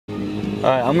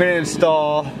Alright, I'm going to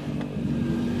install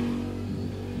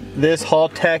this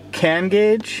Haltech cam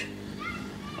gauge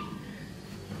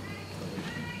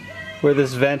where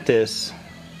this vent is.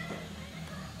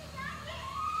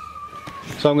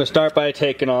 So I'm going to start by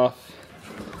taking off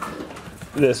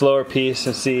this lower piece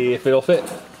and see if it'll fit.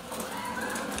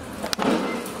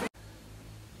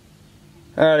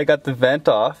 Alright, I got the vent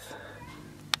off.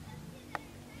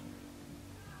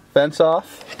 Vent's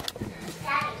off.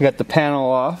 I got the panel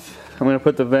off. I'm going to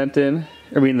put the vent in,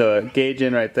 the gauge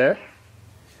in right there.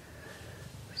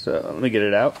 So let me get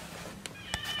it out.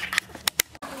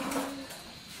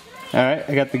 Alright,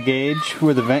 I got the gauge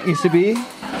where the vent used to be.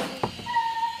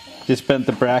 Just bent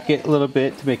the bracket a little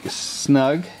bit to make it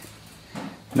snug.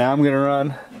 Now I'm going to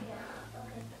run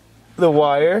the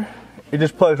wire. It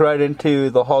just plugs right into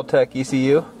the Haltech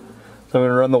ECU. So I'm going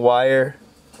to run the wire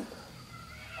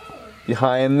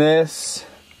behind this,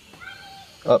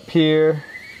 up here,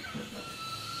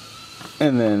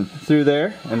 and then through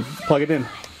there, and plug it in.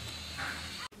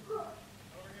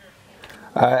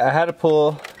 I had to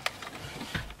pull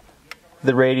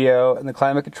the radio and the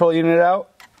climate control unit out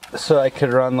so I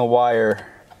could run the wire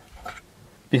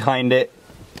behind it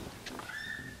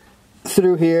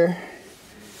through here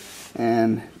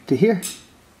and to here.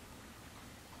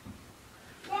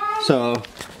 So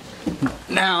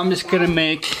now I'm just gonna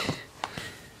make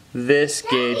this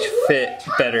gauge fit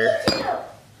better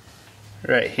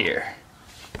right here.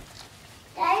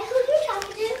 Daddy, who are you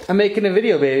talking to? I'm making a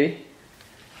video, baby.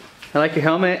 I like your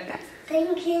helmet.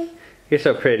 Thank you. You're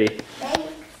so pretty.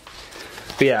 Thanks.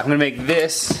 But yeah, I'm gonna make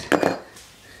this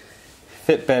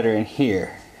fit better in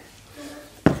here.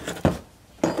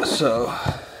 So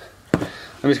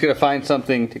I'm just gonna find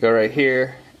something to go right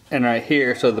here and right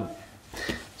here so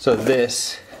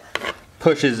this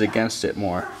pushes against it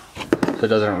more so it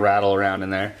doesn't rattle around in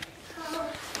there.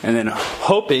 And then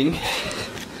hoping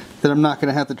that I'm not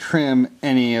gonna have to trim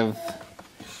any of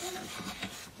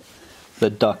the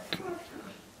duct.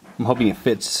 I'm hoping it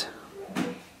fits.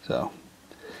 So,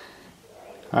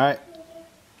 alright,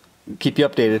 keep you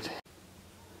updated.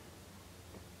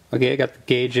 Okay, I got the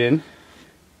gauge in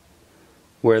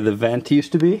where the vent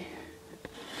used to be.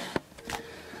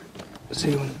 Let's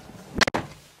see,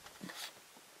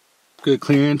 good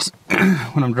clearance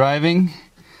when I'm driving.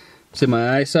 It's in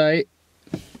my eyesight.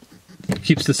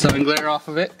 Keeps the sun glare off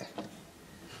of it.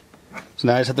 So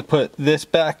now I just have to put this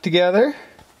back together,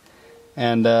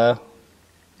 and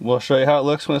we'll show you how it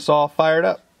looks when it's all fired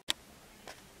up.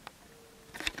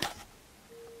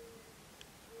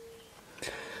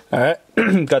 Alright,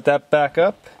 got that back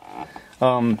up.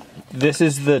 This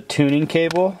is the tuning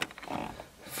cable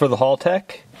for the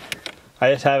Haltech.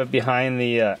 I just have it behind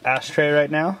the ashtray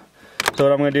right now. So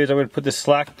what I'm going to do is I'm going to put this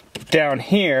slack down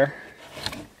here,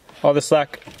 all the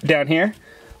slack down here,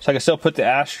 so I can still put the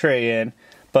ashtray in.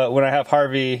 But when I have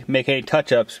Harvey make any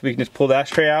touch-ups, we can just pull the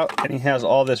ashtray out, and he has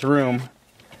all this room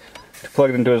to plug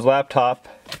it into his laptop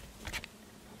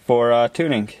for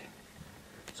tuning.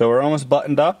 So we're almost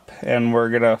buttoned up, and we're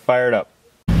gonna fire it up.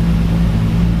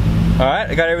 Alright,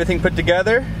 I got everything put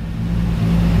together.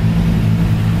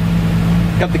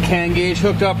 Got the can gauge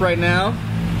hooked up right now.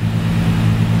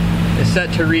 It's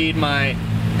set to read my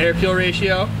air-fuel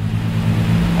ratio.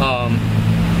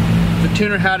 The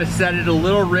tuner had to set it a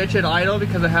little rich at idle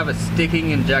because I have a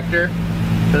sticking injector.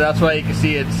 So that's why you can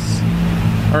see it's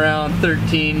around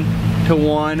 13 to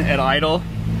 1 at idle.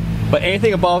 But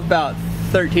anything above about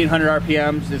 1300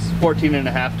 RPMs is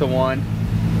 14.5 to 1.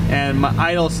 And my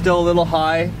idle is still a little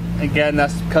high. Again,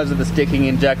 that's because of the sticking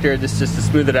injector, just to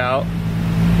smooth it out.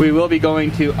 We will be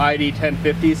going to ID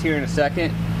 1050s here in a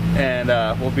second, and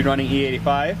we'll be running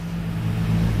E85.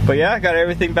 But yeah, got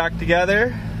everything back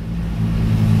together.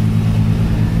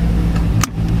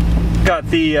 Got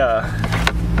the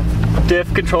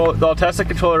diff control, the Altessa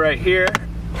controller right here.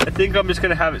 I think I'm just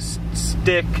gonna have it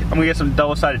stick. I'm gonna get some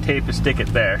double-sided tape to stick it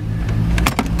there.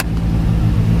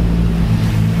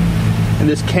 And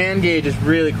this can gauge is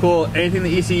really cool. Anything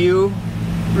the ECU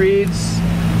reads,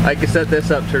 I can set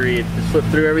this up to read. Just flip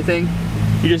through everything.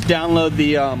 You just download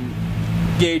the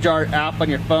Gauge Art app on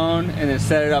your phone and then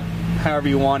set it up however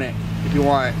you want it. If you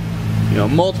want,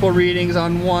 multiple readings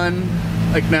on one,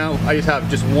 like now I just have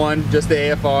just one, just the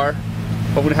AFR.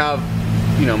 But I'm gonna have,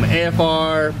 my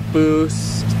AFR,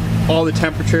 boost, all the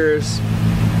temperatures.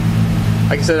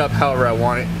 I can set it up however I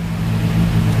want it.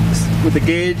 With the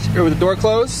gauge, or with the door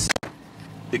closed,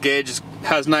 the gauge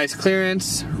has nice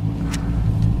clearance,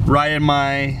 right in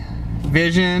my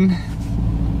vision,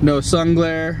 no sun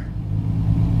glare.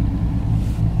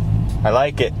 I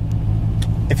like it.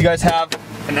 If you guys have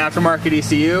an aftermarket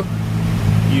ECU,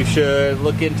 you should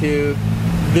look into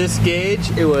This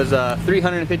gauge, it was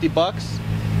 350 bucks,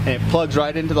 and it plugs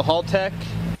right into the Haltech.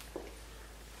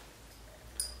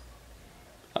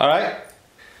 Alright,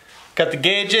 got the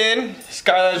gauge in,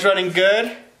 skyline's running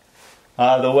good.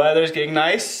 The weather's getting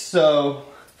nice, so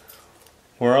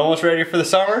we're almost ready for the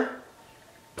summer.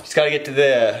 Just gotta get to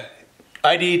the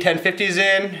ID 1050s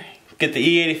in, get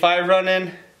the E85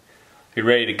 running, be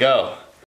ready to go.